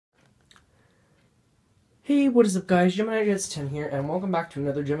Hey, what is up guys, Gemini Jets 10 here, and welcome back to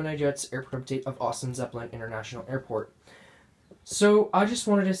another Gemini Jets airport update of Austin Zeppelin International Airport. So, I just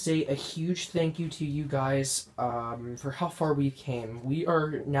wanted to say a huge thank you to you guys for how far we came. We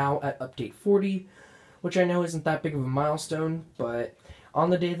are now at update 40, which I know isn't that big of a milestone, but on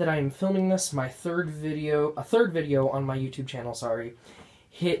the day that I am filming this, my third video on my YouTube channel,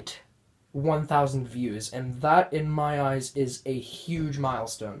 hit 1,000 views, and that, in my eyes, is a huge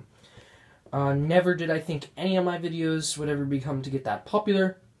milestone. Never did I think any of my videos would ever become to get that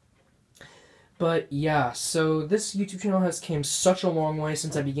popular. But yeah, so this YouTube channel has came such a long way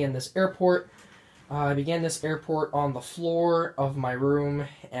since I began this airport. I began this airport on the floor of my room,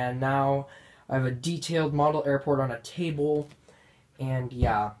 and now I have a detailed model airport on a table. And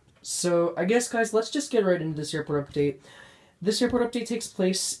yeah, so I guess guys, let's just get right into this airport update. This airport update takes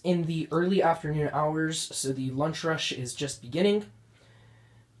place in the early afternoon hours, so the lunch rush is just beginning.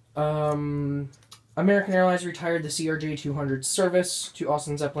 American Airlines retired the CRJ-200 service to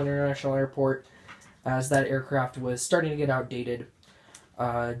Austin Zeppelin International Airport as that aircraft was starting to get outdated.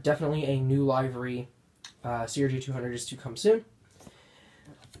 Definitely a new livery. CRJ-200 is to come soon.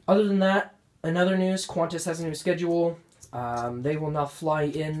 Other than that, in other news, Qantas has a new schedule. They will now fly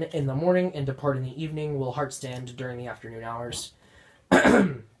in the morning and depart in the evening, will hard stand during the afternoon hours.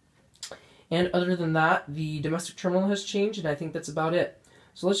 And other than that, the domestic terminal has changed, and I think that's about it.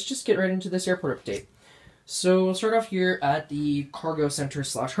 So let's just get right into this airport update. So we'll start off here at the cargo center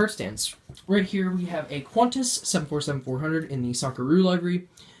 / hard stands. Right here we have a Qantas 747-400 in the Socceroo livery.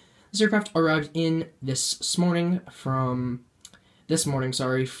 This aircraft arrived in this morning from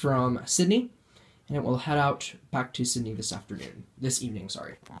Sydney, and it will head out back to Sydney this evening.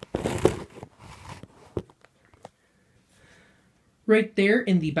 Right there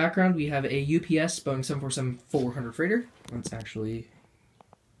in the background we have a UPS Boeing 747-400 freighter. Let's actually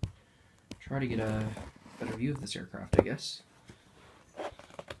try to get a better view of this aircraft, I guess.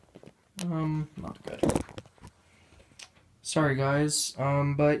 Not good. Sorry, guys.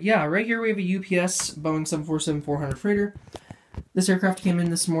 But yeah, right here we have a UPS Boeing 747-400 freighter. This aircraft came in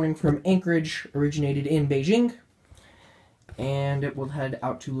this morning from Anchorage, originated in Beijing, and it will head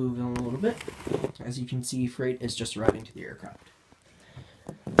out to Louisville in a little bit. As you can see, freight is just arriving to the aircraft.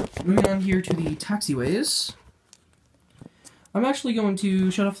 Moving on here to the taxiways. I'm actually going to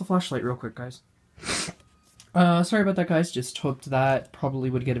shut off the flashlight real quick, guys. Sorry about that, guys. Just hoped that probably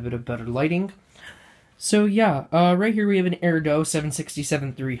would get a bit of better lighting. So, yeah, right here we have an Airdo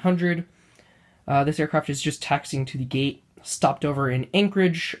 767-300. This aircraft is just taxiing to the gate, stopped over in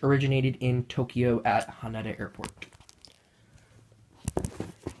Anchorage, originated in Tokyo at Haneda Airport.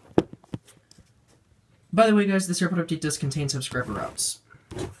 By the way, guys, this airport update does contain subscriber routes.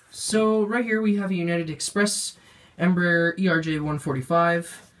 So, right here we have a United Express Embraer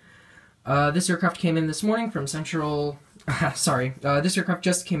ERJ-145. This aircraft came in this morning from this aircraft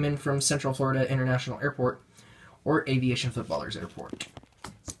just came in from Central Florida International Airport, or Aviation Footballers Airport.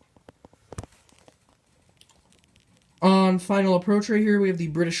 On final approach right here, we have the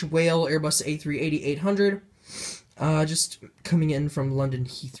British Whale Airbus A380-800, just coming in from London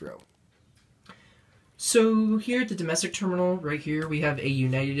Heathrow. So here at the domestic terminal, right here, we have a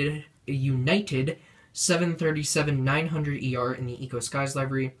United 737-900ER in the Eco Skies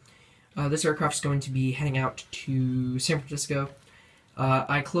livery. This aircraft is going to be heading out to San Francisco.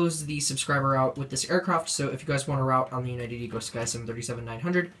 I closed the subscriber route with this aircraft, so if you guys want a route on the United Eco Skies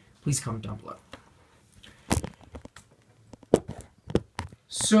 737-900, please comment down below.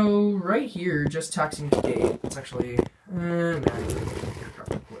 So right here, just taxiing to gate. It's actually we'll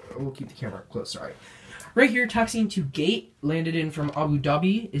keep the camera close. Sorry. Right here, taxiing to gate, landed in from Abu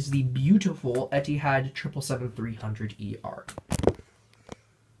Dhabi, is the beautiful Etihad 777-300ER.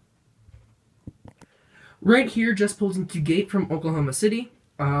 Right here, just pulled into gate from Oklahoma City,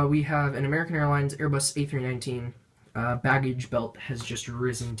 we have an American Airlines Airbus A319. Baggage belt has just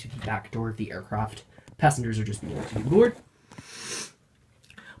risen to the back door of the aircraft. Passengers are just beginning to board.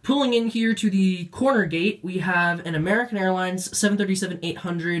 Pulling in here to the corner gate, we have an American Airlines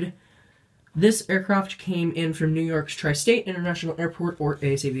 737-800. This aircraft came in from New York's Tri-State International Airport, or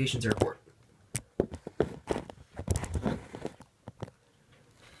AS Aviation's airport.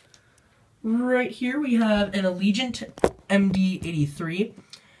 Right here we have an Allegiant MD-83.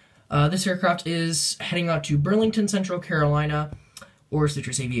 This aircraft is heading out to Burlington, Central Carolina, or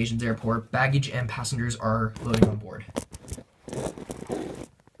Citrus Aviation's airport. Baggage and passengers are loading on board.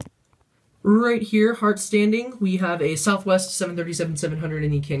 Right here, hard standing, we have a Southwest 737-700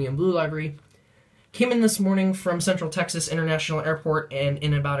 in the Canyon Blue livery. Came in this morning from Central Texas International Airport, and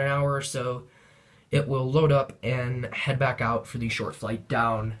in about an hour or so, it will load up and head back out for the short flight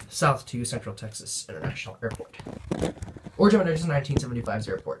down south to Central Texas International Airport. Or Gemini's 1975's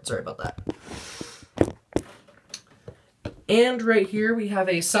airport. Sorry about that. And right here we have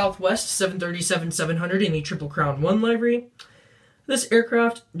a Southwest 737-700 in the Triple Crown 1 livery. This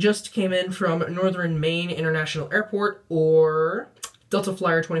aircraft just came in from Northern Maine International Airport, or Delta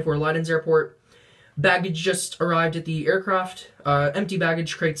Flyer 24 Leidens Airport. Baggage just arrived at the aircraft. Empty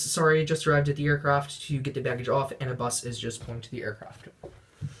baggage crates, sorry, just arrived at the aircraft to get the baggage off, and a bus is just pulling to the aircraft.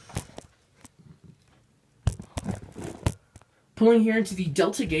 Pulling here into the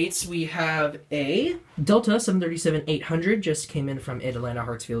Delta gates, we have a Delta 737-800, just came in from Atlanta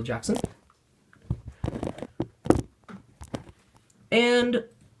Hartsfield Jackson. And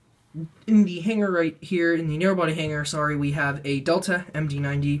in the hangar right here, in the narrow-body hangar, sorry, we have a Delta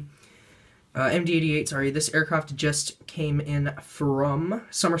MD-88, sorry. This aircraft just came in from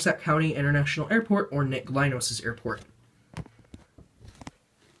Somerset County International Airport, or Nick Linos' airport.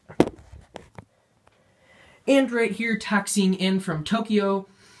 And right here, taxiing in from Tokyo,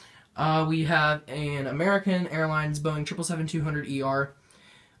 we have an American Airlines Boeing 777-200ER.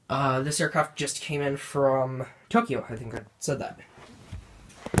 This aircraft just came in from Tokyo, I think I said that.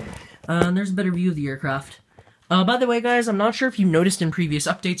 There's a better view of the aircraft. By the way, guys, I'm not sure if you noticed in previous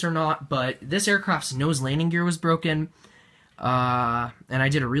updates or not, but this aircraft's nose landing gear was broken. And I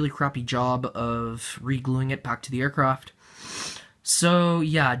did a really crappy job of re-gluing it back to the aircraft. So,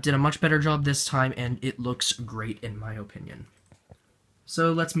 yeah, did a much better job this time, and it looks great in my opinion.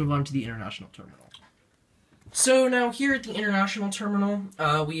 So, let's move on to the international terminal. So, now here at the international terminal,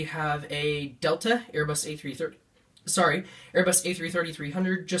 we have a Delta Airbus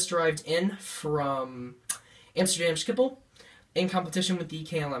A330-300 just arrived in from Amsterdam Schiphol in competition with the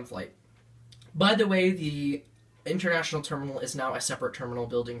KLM flight. By the way, the international terminal is now a separate terminal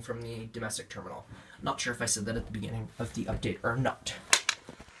building from the domestic terminal. Not sure if I said that at the beginning of the update or not.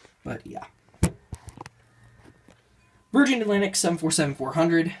 But yeah. Virgin Atlantic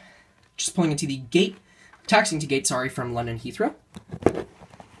 747-400 just pulling into the gate, taxiing to gate, sorry, from London Heathrow.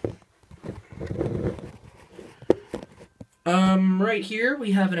 Right here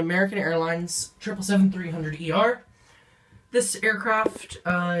we have an American Airlines 777-300ER. This aircraft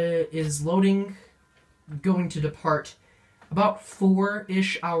is loading, going to depart about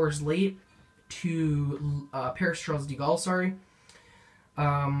 4-ish hours late to Paris Charles de Gaulle, sorry.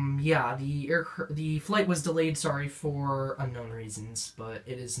 Yeah, the flight was delayed, sorry, for unknown reasons, but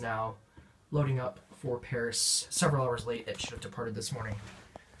it is now loading up for Paris several hours late. It should have departed this morning.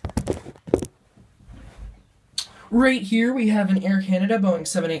 Right here we have an Air Canada Boeing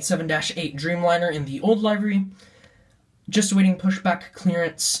 787-8 Dreamliner in the old livery, just awaiting pushback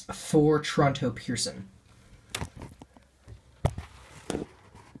clearance for Toronto Pearson.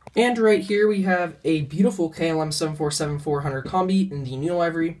 And right here we have a beautiful KLM 747-400 Combi in the new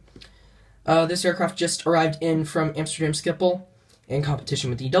livery. This aircraft just arrived in from Amsterdam Schiphol in competition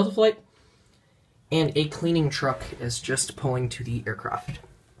with the Delta flight, and a cleaning truck is just pulling to the aircraft.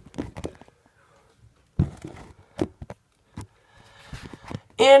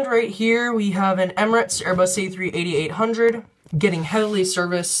 And right here we have an Emirates Airbus A380-800 getting heavily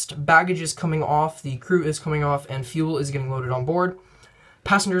serviced, baggage is coming off, the crew is coming off, and fuel is getting loaded on board.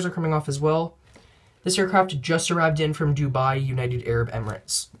 Passengers are coming off as well. This aircraft just arrived in from Dubai, United Arab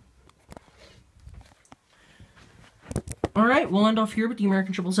Emirates. Alright, we'll end off here with the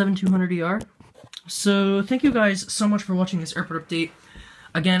American 777-200ER. So, thank you guys so much for watching this airport update.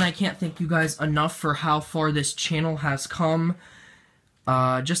 Again, I can't thank you guys enough for how far this channel has come.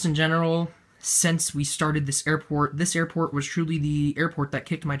 Just in general, since we started this airport was truly the airport that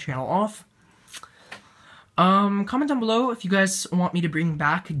kicked my channel off. Comment down below if you guys want me to bring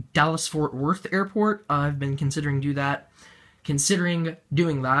back Dallas-Fort Worth Airport. I've been considering doing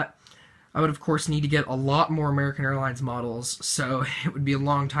that. I would, of course, need to get a lot more American Airlines models, so it would be a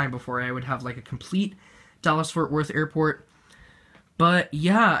long time before I would have, like, a complete Dallas-Fort Worth Airport. But,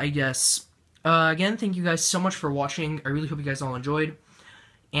 yeah, I guess. Again, thank you guys so much for watching. I really hope you guys all enjoyed.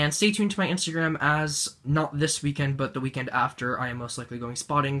 And stay tuned to my Instagram, as not this weekend, but the weekend after, I am most likely going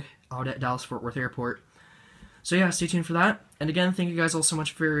spotting out at Dallas-Fort Worth Airport. So yeah, stay tuned for that. And again, thank you guys all so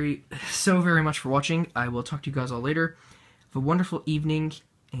very much for watching. I will talk to you guys all later. Have a wonderful evening,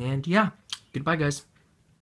 and yeah, goodbye guys.